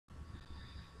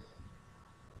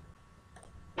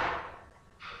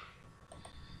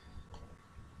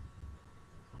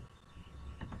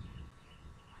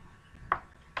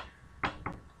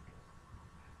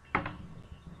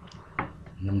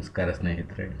ನಮಸ್ಕಾರ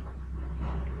ಸ್ನೇಹಿತರೆ.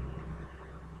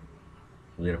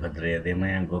 ವೀರಭದ್ರೆಯ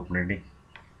ದೇಮಯ್ಯ ಗೋಪನಹಳ್ಳಿ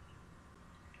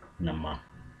ನಮ್ಮ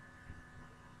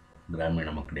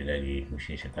ಗ್ರಾಮೀಣ ಮಕ್ಕಳಿಗಾಗಿ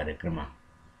ವಿಶೇಷ ಕಾರ್ಯಕ್ರಮ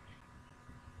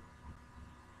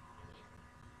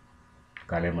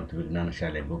ಕಲೆ ಮತ್ತು ವಿಜ್ಞಾನ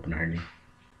ಶಾಲೆ ಗೋಪನಹಳ್ಳಿ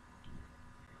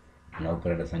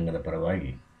ನೌಕರರ ಸಂಘದ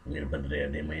ಪರವಾಗಿ ವೀರಭದ್ರೆಯ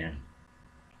ದೇಮಯ್ಯ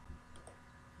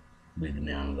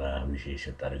ವಿಜ್ಞಾನದ ವಿಶೇಷ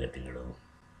ತರಗತಿಗಳು.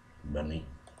 ಬನ್ನಿ,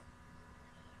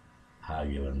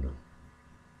 ಹಾಗೆ ಒಂದು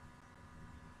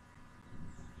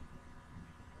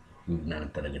ವಿಜ್ಞಾನ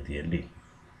ತರಗತಿಯಲ್ಲಿ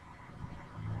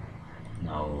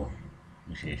ನಾವು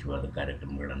ವಿಶೇಷವಾದ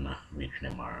ಕಾರ್ಯಕ್ರಮಗಳನ್ನು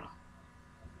ವೀಕ್ಷಣೆ ಮಾಡೋಣ.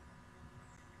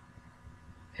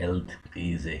 Health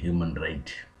is A human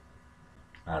right.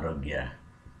 ಆರೋಗ್ಯ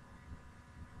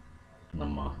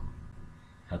ನಮ್ಮ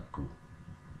ಹಕ್ಕು.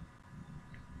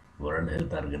 ವರ್ಲ್ಡ್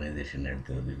ಹೆಲ್ತ್ ಆರ್ಗನೈಸೇಷನ್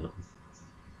ಹೇಳ್ತಿರೋದು ಇದು.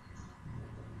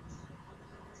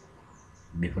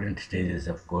 ಡಿಫರೆಂಟ್ ಸ್ಟೇಜಸ್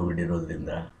ಆಫ್ ಕೋವಿಡ್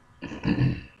ಇರೋದ್ರಿಂದ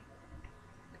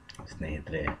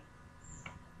ಸ್ನೇಹಿತರೆ,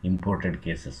 imported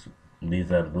cases.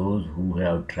 These are those who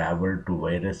have traveled to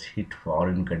virus hit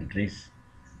foreign countries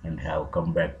and have come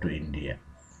back to India.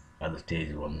 ಅದು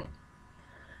stage 1.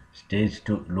 Stage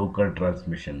 2 local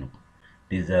transmission.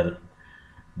 These are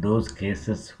those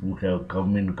cases who have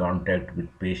come in contact with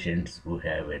patients who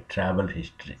have a travel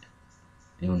history.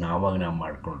 ಇವನ್ನ ಆವಾಗ ನಾವು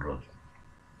ಮಾಡ್ಕೊಂಡಿರೋದು.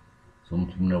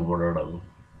 ಸುಮ್ಮನೆ ಓಡಾಡೋದು,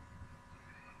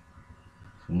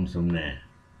 ಸುಮ್ಮನೆ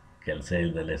ಕೆಲಸ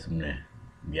ಇಲ್ಲದಲ್ಲೇ ಸುಮ್ಮನೆ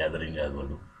ಗ್ಯಾದರಿಂಗ್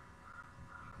ಆಗೋದು,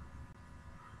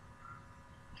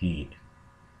 ಹೀಗೆ.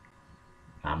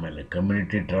 ಆಮೇಲೆ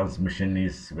community transmission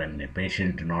is when A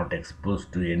patient not expose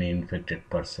to any infected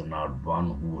person or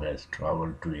one who has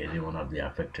travelled to any one of the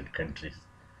affected countries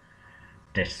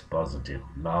test positive.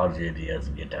 Large areas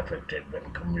get affected when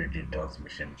community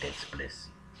transmission takes place.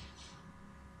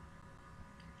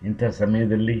 ಇಂಥ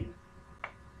ಸಮಯದಲ್ಲಿ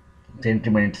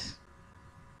sentiments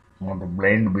ಮತ್ತು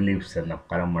blind ಬಿಲೀಫ್ಸನ್ನು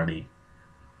follow ಮಾಡಿ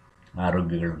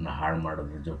ಆರೋಗ್ಯಗಳನ್ನು ಹಾಳು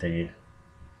ಮಾಡೋದ್ರ ಜೊತೆಗೆ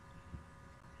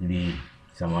ಇಡೀ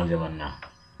ಸಮಾಜವನ್ನು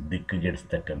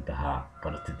ದಿಕ್ಕುಗೆಡಿಸ್ತಕ್ಕಂತಹ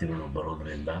ಪರಿಸ್ಥಿತಿಗಳು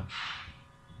ಬರೋದರಿಂದ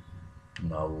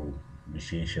ನಾವು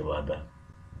ವಿಶೇಷವಾದ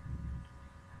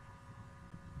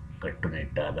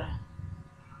ಕಟ್ಟುನಿಟ್ಟಾದ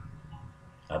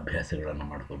ಅಭ್ಯಾಸಗಳನ್ನು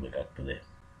ಮಾಡ್ಕೋಬೇಕಾಗ್ತದೆ.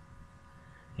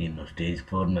 ಇನ್ನು stage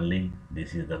 4ನಲ್ಲಿ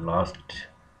this is the last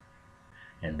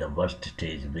and the worst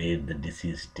stage where the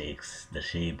disease takes the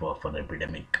shape of an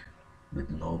epidemic with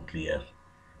no clear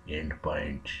end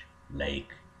point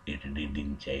like it did in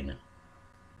China.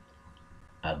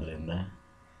 ಆದ್ದರಿಂದ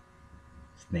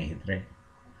ಸ್ನೇಹಿತರೆ,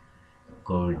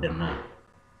 ಕೋವಿಡನ್ನು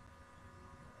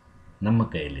ನಮ್ಮ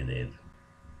ಕೈಯಲ್ಲಿದೆ. ಇದು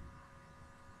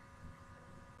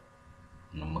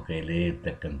ನಮ್ಮ ಕೈಯಲ್ಲೇ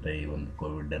ಇರ್ತಕ್ಕಂಥ ಈ ಒಂದು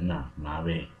ಕೋವಿಡನ್ನು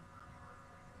ನಾವೇ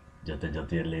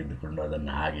ಜೊತೆಯಲ್ಲೇ ಇದ್ದುಕೊಂಡು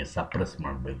ಅದನ್ನು ಹಾಗೆ ಸಪ್ರೆಸ್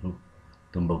ಮಾಡಬೇಕು,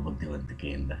 ತುಂಬ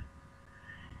ಬುದ್ಧಿವಂತಿಕೆಯಿಂದ.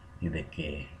 ಇದಕ್ಕೆ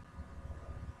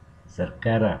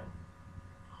ಸರ್ಕಾರ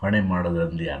ಹೊಣೆ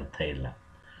ಮಾಡೋದ್ರಲ್ಲಿ ಅರ್ಥ ಇಲ್ಲ.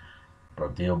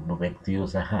 ಪ್ರತಿಯೊಬ್ಬ ವ್ಯಕ್ತಿಯೂ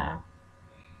ಸಹ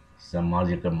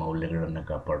ಸಾಮಾಜಿಕ ಮೌಲ್ಯಗಳನ್ನು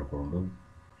ಕಾಪಾಡಿಕೊಂಡು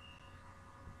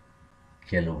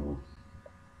ಕೆಲವು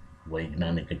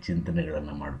ವೈಜ್ಞಾನಿಕ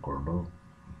ಚಿಂತನೆಗಳನ್ನು ಮಾಡಿಕೊಂಡು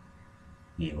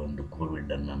ಈ ಒಂದು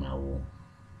ಕೋವಿಡನ್ನು ನಾವು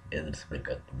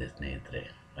ಎದುರಿಸಬೇಕಾಗ್ತದೆ ಸ್ನೇಹಿತರೆ.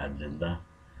 ಆದ್ದರಿಂದ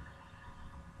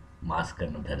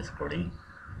ಮಾಸ್ಕನ್ನು ಧರಿಸ್ಕೊಳ್ಳಿ,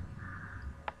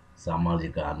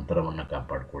 ಸಾಮಾಜಿಕ ಅಂತರವನ್ನು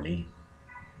ಕಾಪಾಡಿಕೊಳ್ಳಿ,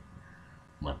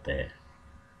 ಮತ್ತು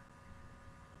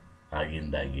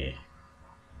ಆಗಿಂದಾಗೆ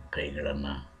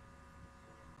ಕೈಗಳನ್ನು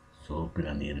ಸೋಪಿನ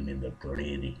ನೀರಿನಿಂದ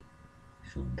ತೊಳೆಯಿರಿ.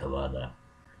 ಶುದ್ಧವಾದ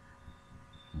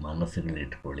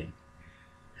ಮನಸ್ಸುಗಳಿಟ್ಕೊಳ್ಳಿ,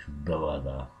 ಶುದ್ಧವಾದ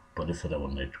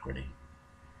ಪರಿಸರವನ್ನು ಇಟ್ಕೊಳ್ಳಿ.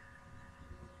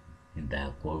 ಇಂತಹ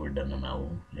ಕೋವಿಡನ್ನು ನಾವು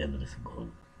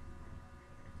ಎದುರಿಸಬಹುದು.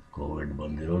 ಕೋವಿಡ್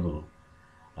ಬಂದಿರೋದು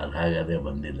ಅದಾಗದೇ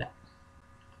ಬಂದಿಲ್ಲ.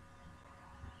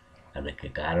 ಅದಕ್ಕೆ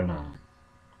ಕಾರಣ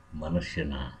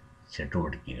ಮನುಷ್ಯನ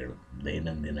ಚಟುವಟಿಕೆಗಳು.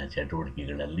 ದೈನಂದಿನ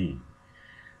ಚಟುವಟಿಕೆಗಳಲ್ಲಿ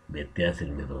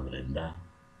ವ್ಯತ್ಯಾಸಗಳಿರೋದರಿಂದ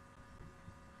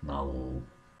ನಾವು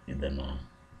ಇದನ್ನು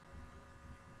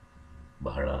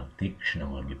ಬಹಳ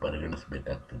ತೀಕ್ಷ್ಣವಾಗಿ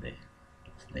ಪರಿಗಣಿಸಬೇಕಾಗ್ತದೆ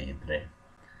ಸ್ನೇಹಿತರೆ.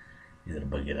 ಇದರ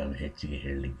ಬಗ್ಗೆ ನಾನು ಹೆಚ್ಚಿಗೆ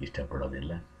ಹೇಳಲಿಕ್ಕೆ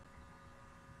ಇಷ್ಟಪಡೋದಿಲ್ಲ.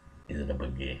 ಇದರ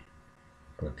ಬಗ್ಗೆ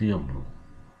ಪ್ರತಿಯೊಬ್ಬರು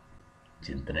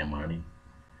ಚಿಂತನೆ ಮಾಡಿ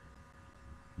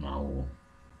ನಾವು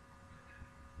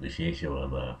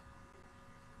ವಿಶೇಷವಾದ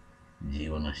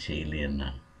ಜೀವನ ಶೈಲಿಯನ್ನು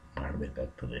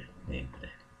ಮಾಡಬೇಕಾಗ್ತದೆ ಸ್ನೇಹಿತರೆ.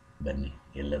 ಬನ್ನಿ,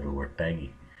 ಎಲ್ಲರೂ ಒಟ್ಟಾಗಿ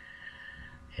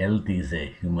health is A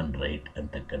human right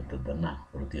ಅಂತಕ್ಕಂಥದ್ದನ್ನು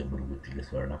ಪ್ರತಿಯೊಬ್ಬರಿಗೂ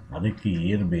ತಿಳಿಸೋಣ. ಅದಕ್ಕೆ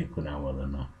ಏನು ಬೇಕು ನಾವು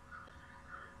ಅದನ್ನು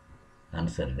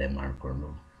ಅನುಸರಣೆ ಮಾಡಿಕೊಂಡು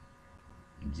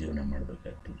ಜೀವನ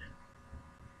ಮಾಡಬೇಕಾಗ್ತದೆ.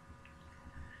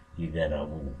 ಈಗ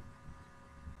ನಾವು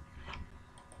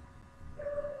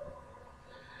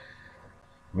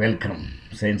Welcome,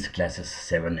 Science Classes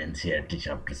 7 Ncert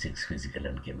Chapter 6 Physical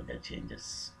and Chemical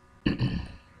Changes.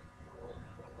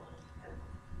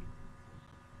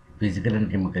 Physical and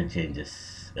chemical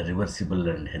changes, reversible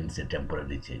and hence a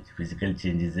temporary change. Physical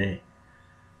change is a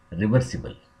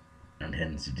reversible and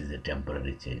hence it is a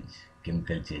temporary change.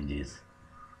 Chemical change is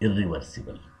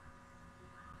irreversible.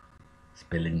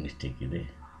 Spelling mistake ಇದೆ,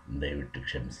 ದಯವಿಟ್ಟು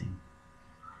ಕ್ಷಮಿಸಿ.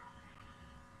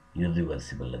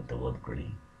 Irreversible ಅಂತ ಓದ್ಕೊಳ್ಳಿ.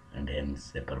 And hence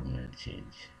A permanent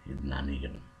change. ಇದು ನಾನೀಗ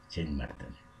change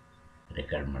ಮಾಡ್ತೇನೆ,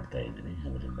 record ಮಾಡ್ತಾ ಇದ್ದೀನಿ,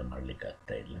 ಅದರಿಂದ ಮಾಡಲಿಕ್ಕೆ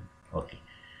ಆಗ್ತಾ ಇಲ್ಲ. ಓಕೆ,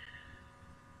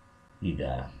 ಈಗ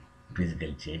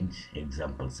physical change,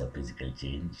 examples of physical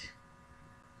change.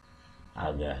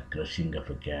 ಆಗ crushing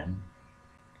of A can,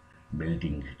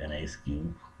 melting an ice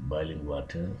cube, boiling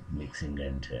water, mixing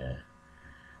and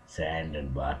sand and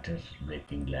water,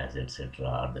 breaking glass, etc.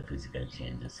 are the physical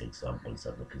changes, examples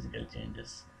of the physical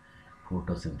changes.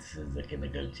 Photosynthesis is a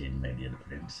chemical change, my dear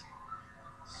friends.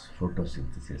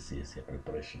 Photosynthesis is a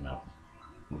preparation of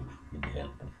food with the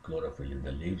help of chlorophyll in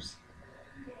the leaves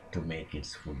to make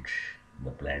its food.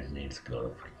 The plant needs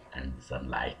chlorophyll and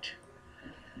sunlight.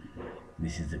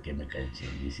 This is the chemical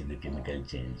change. This is the chemical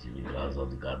change because of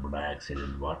the carbon dioxide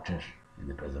and water in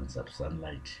the presence of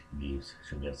sunlight gives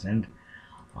sugars and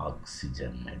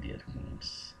oxygen, my dear friends.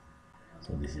 So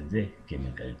this is the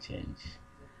chemical change.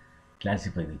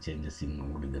 Classify the changes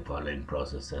involved in the following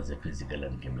process as a physical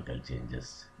and chemical changes.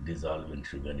 Dissolving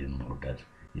sugar in water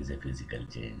is a physical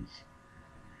change.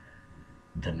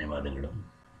 ಧನ್ಯವಾದಗಳು.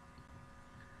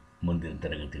 ಮುಂದಿನ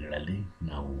ತರಗತಿಗಳಲ್ಲಿ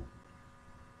ನಾವು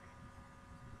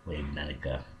ವೈಜ್ಞಾನಿಕ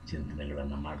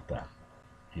ಚಿಂತನೆಗಳನ್ನು ಮಾಡ್ತಾ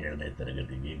 7ನೇ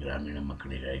ತರಗತಿಗೆ ಗ್ರಾಮೀಣ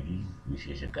ಮಕ್ಕಳಿಗಾಗಿ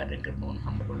ವಿಶೇಷ ಕಾರ್ಯಕ್ರಮವನ್ನು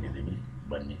ಹಮ್ಮಿಕೊಂಡಿದ್ದೀವಿ.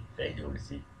 ಬನ್ನಿ, ಕೈ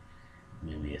ಜೋಡಿಸಿ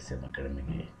VVSM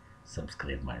ಅಕಾಡೆಮಿಗೆ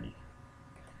ಸಬ್ಸ್ಕ್ರೈಬ್ ಮಾಡಿ.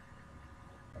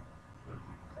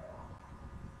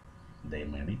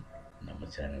 ದಯಮಾಡಿ ನಮ್ಮ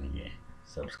ಚಾನಲ್ಗೆ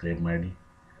ಸಬ್ಸ್ಕ್ರೈಬ್ ಮಾಡಿ.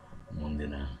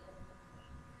 ಮುಂದಿನ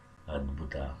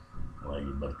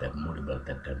ಅದ್ಭುತವಾಗಿ ಮೂಡಿ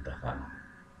ಬರ್ತಕ್ಕಂತಹ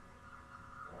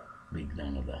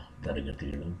ವಿಜ್ಞಾನದ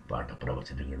ತರಗತಿಗಳು, ಪಾಠ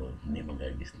ಪ್ರವಚನಗಳು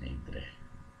ನಿಮಗಾಗಿ ಸ್ನೇಹಿತರೆ.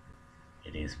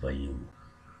 It is for you.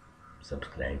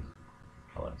 Subscribe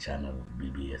our channel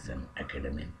BBSM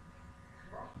Academy,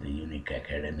 the unique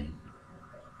academy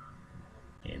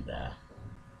in the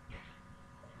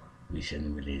Vision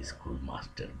Village School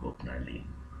Master, Gopnalli.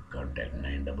 Contact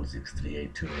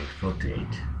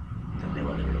 9663828428.